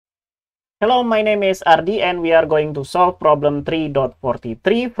Hello, my name is Ardi and we are going to solve problem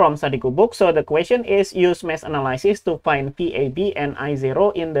 3.43 from Sadiku book. So the question is use mesh analysis to find VAB and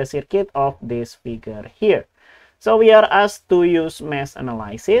I0 in the circuit of this figure here. So we are asked to use mesh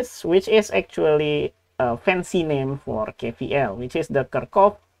analysis, which is actually a fancy name for KVL, which is the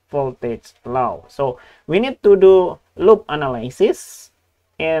Kirchhoff voltage law. So we need to do loop analysis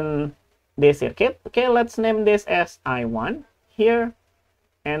in this circuit. Okay, let's name this as I1 here.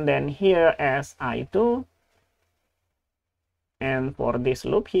 And then here as I2, and for this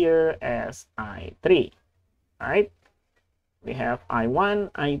loop here as I3, right? We have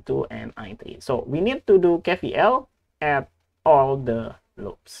I1, I2, and I3. So we need to do KVL at all the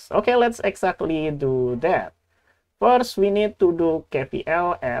loops. Okay, let's exactly do that. First, we need to do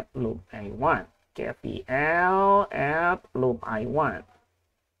KVL at loop I1. KVL at loop I1.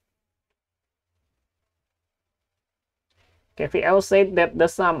 KVL said that the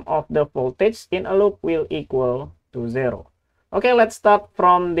sum of the voltage in a loop will equal to 0. Okay, let's start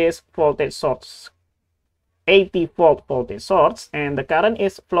from this voltage source, 80 volt voltage source, and the current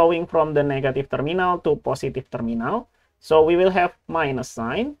is flowing from the negative terminal to positive terminal. So we will have minus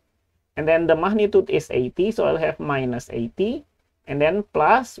sign, and then the magnitude is 80, so I'll have minus 80, and then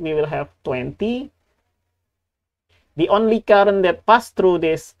plus we will have 20. The only current that passed through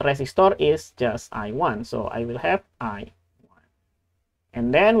this resistor is just I1, so I will have I.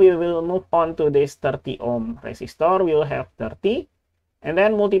 And then we will move on to this 30 ohm resistor. We will have 30 and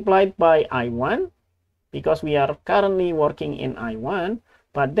then multiplied by I1 because we are currently working in I1.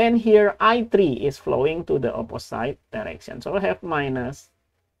 But then here I3 is flowing to the opposite direction. So we have minus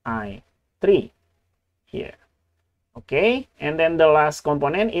I3 here. Okay. And then the last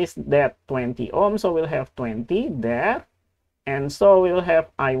component is that 20 ohm. So we'll have 20 there. And so we'll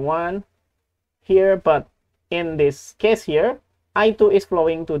have I1 here. But in this case here, I2 is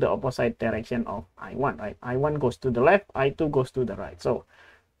flowing to the opposite direction of I1, right? I1 goes to the left, I2 goes to the right. So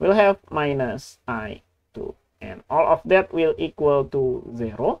we'll have minus I2. And all of that will equal to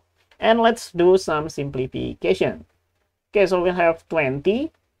 0. And let's do some simplification. Okay, so we'll have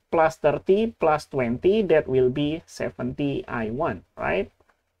 20 plus 30 plus 20. That will be 70 I1, right?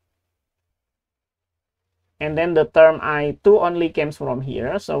 And then the term I2 only comes from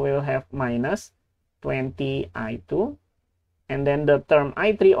here. So we'll have minus 20 I2. And then the term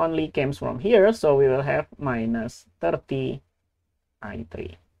I3 only comes from here, so we will have minus 30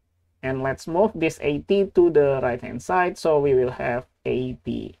 I3. And let's move this 80 to the right-hand side, so we will have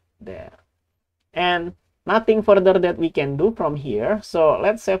 80 there. And nothing further that we can do from here, so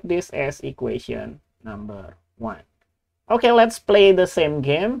let's save this as equation number 1. Okay, let's play the same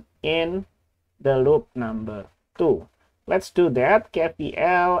game in the loop number 2. Let's do that.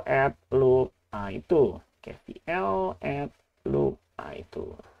 KVL at loop I2. KVL at loop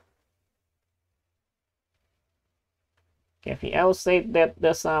I2. KVL said that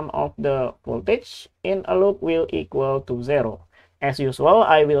the sum of the voltage in a loop will equal to 0. As usual,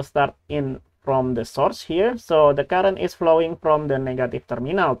 I will start in from the source here. So the current is flowing from the negative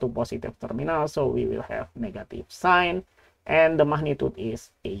terminal to positive terminal. So we will have negative sign and the magnitude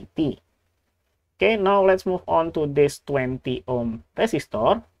is 80. Okay, now let's move on to this 20 ohm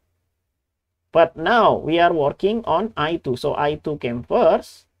resistor. But now we are working on I2. So I2 came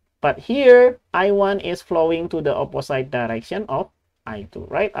first. But here I1 is flowing to the opposite direction of I2,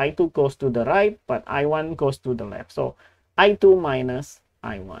 right? I2 goes to the right, but I1 goes to the left. So I2 minus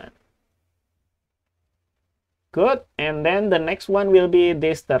I1. Good. And then the next one will be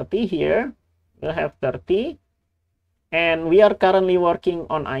this 30 here. We'll have 30. And we are currently working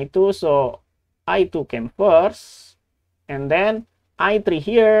on I2. So I2 came first. And then I3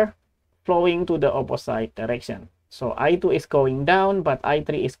 here flowing to the opposite direction. So I2 is going down, but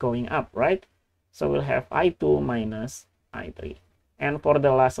I3 is going up, right? So we'll have I2 minus I3. And for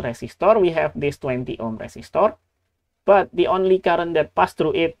the last resistor, we have this 20 ohm resistor. But the only current that passed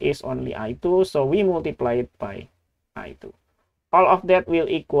through it is only I2. So we multiply it by I2. All of that will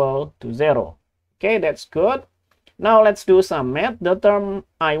equal to 0. Okay, that's good. Now let's do some math. The term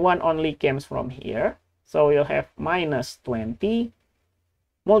I1 only comes from here. So we'll have minus 20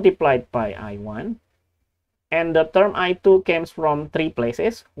 multiplied by I1. And the term I2 comes from 3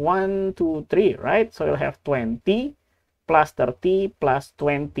 places. 1, 2, 3, right? So you'll have 20 plus 30 plus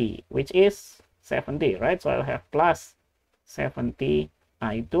 20, which is 70, right? So I'll have plus 70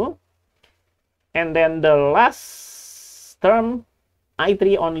 I2. And then the last term,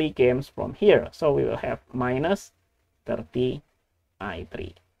 I3 only comes from here. So we will have minus 30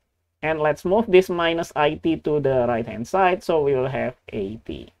 I3. And let's move this minus IT to the right-hand side. So we will have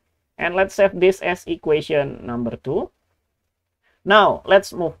 80. And let's save this as equation number 2. Now,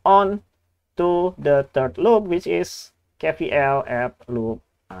 let's move on to the third loop, which is KVL at loop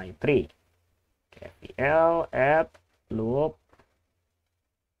I3. KVL at loop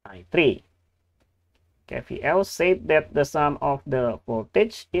I3. KVL said that the sum of the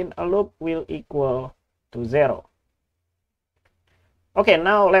voltage in a loop will equal to 0. Okay,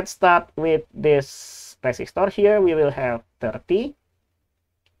 now let's start with this resistor here. We will have 30.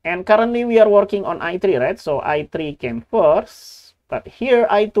 And currently we are working on I3, right? So I3 came first, but here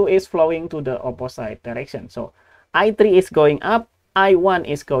I2 is flowing to the opposite direction. So I3 is going up, I1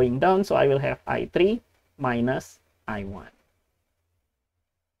 is going down, so I will have I3 minus I1.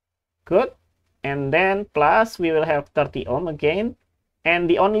 Good. And then plus we will have 30 ohm again, and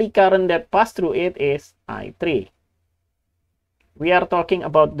the only current that pass through it is I3. We are talking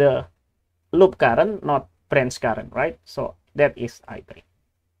about the loop current, not branch current, right? So that is I3.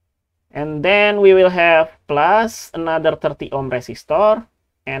 And then we will have plus another 30 ohm resistor,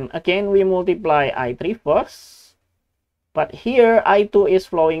 and again we multiply I3 first, but here I2 is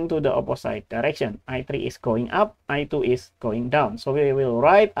flowing to the opposite direction. I3 is going up, I2 is going down, so we will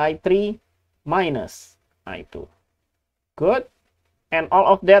write I3 minus I2. Good. And all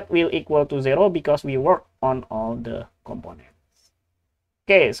of that will equal to 0 because we work on all the components.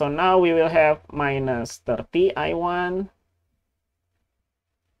 Okay, so now we will have minus 30 I1.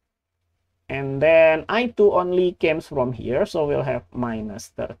 And then I2 only comes from here, so we'll have minus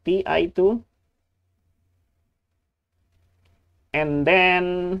 30 I2. And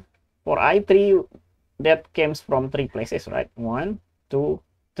then for I3, that comes from 3 places, right? 1, 2,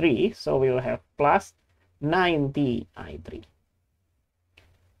 3. So we will have plus 90 I3.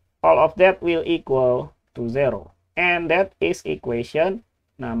 All of that will equal to 0. And that is equation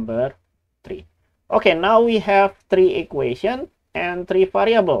number 3. Okay, now we have 3 equations and 3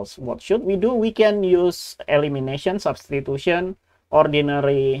 variables. What should we do? We can use elimination, substitution,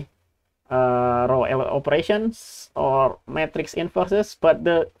 ordinary row operations, or matrix inverses, but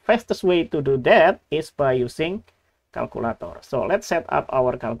the fastest way to do that is by using calculator. So let's set up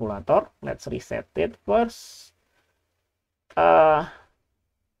our calculator. Let's reset it first.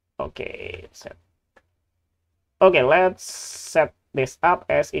 Okay, let's set this up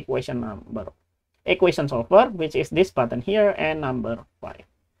as equation solver, which is this button here, and number 5.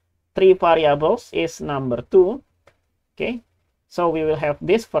 3 variables is number 2. Okay, so we will have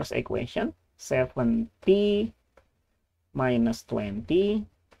this first equation, 70 minus 20,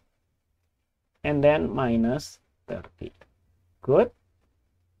 and then minus 30. Good.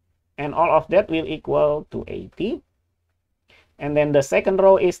 And all of that will equal to 80. And then the second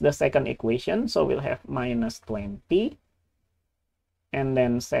row is the second equation, so we'll have minus 20, and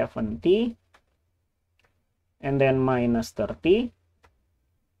then 70, and then minus 30,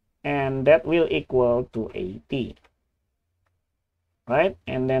 and that will equal to 80. Right?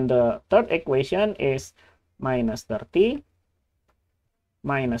 And then the third equation is minus 30,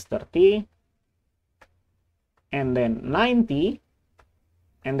 minus 30, and then 90,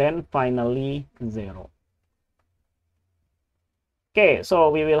 and then finally 0. Okay, so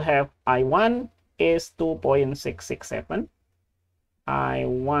we will have I1 is 2.667.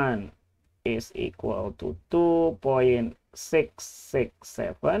 I1 is equal to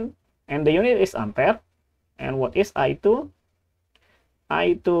 2.667, and the unit is ampere. And what is I2?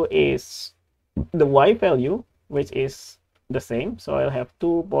 I2 is the Y value, which is the same. So I'll have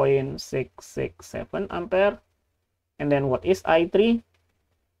 2.667 ampere. And then what is I3?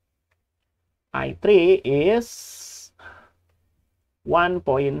 I3 is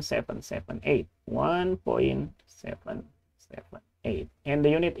 1.778. 1.778. And the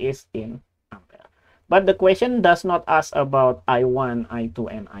unit is in ampere. But the question does not ask about I1, I2,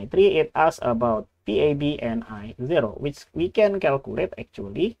 and I3. It asks about PAB and I0, which we can calculate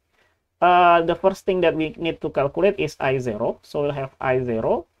actually. The first thing that we need to calculate is I0. So we'll have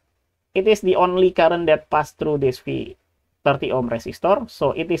I0. It is the only current that passed through this 30 ohm resistor.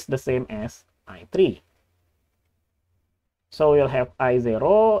 So it is the same as I3. So we'll have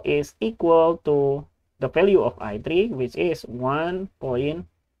I0 is equal to the value of I3, which is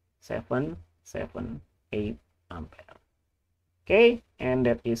 1.778 ampere. Okay, and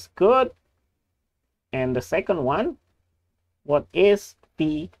that is good. And the second one, what is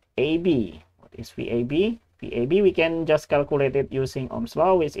VAB? What is VAB? VAB, we can just calculate it using Ohm's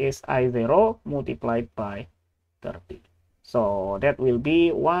law, which is I0 multiplied by 30. So that will be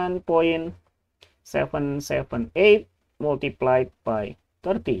 1.778 multiplied by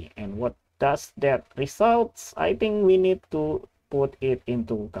 30. And what does that result? I think we need to put it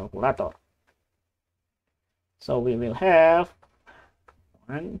into calculator. So we will have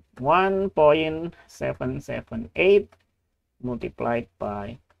 1.778 multiplied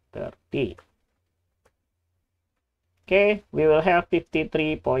by 30. Okay, we will have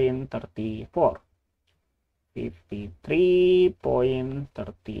 53.34.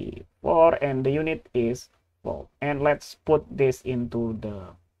 53.34, and the unit is volt. And let's put this into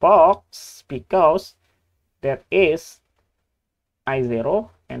the box because that is I0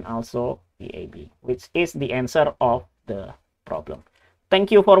 and also VAB, which is the answer of the problem.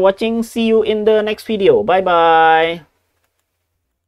 Thank you for watching. See you in the next video. Bye bye.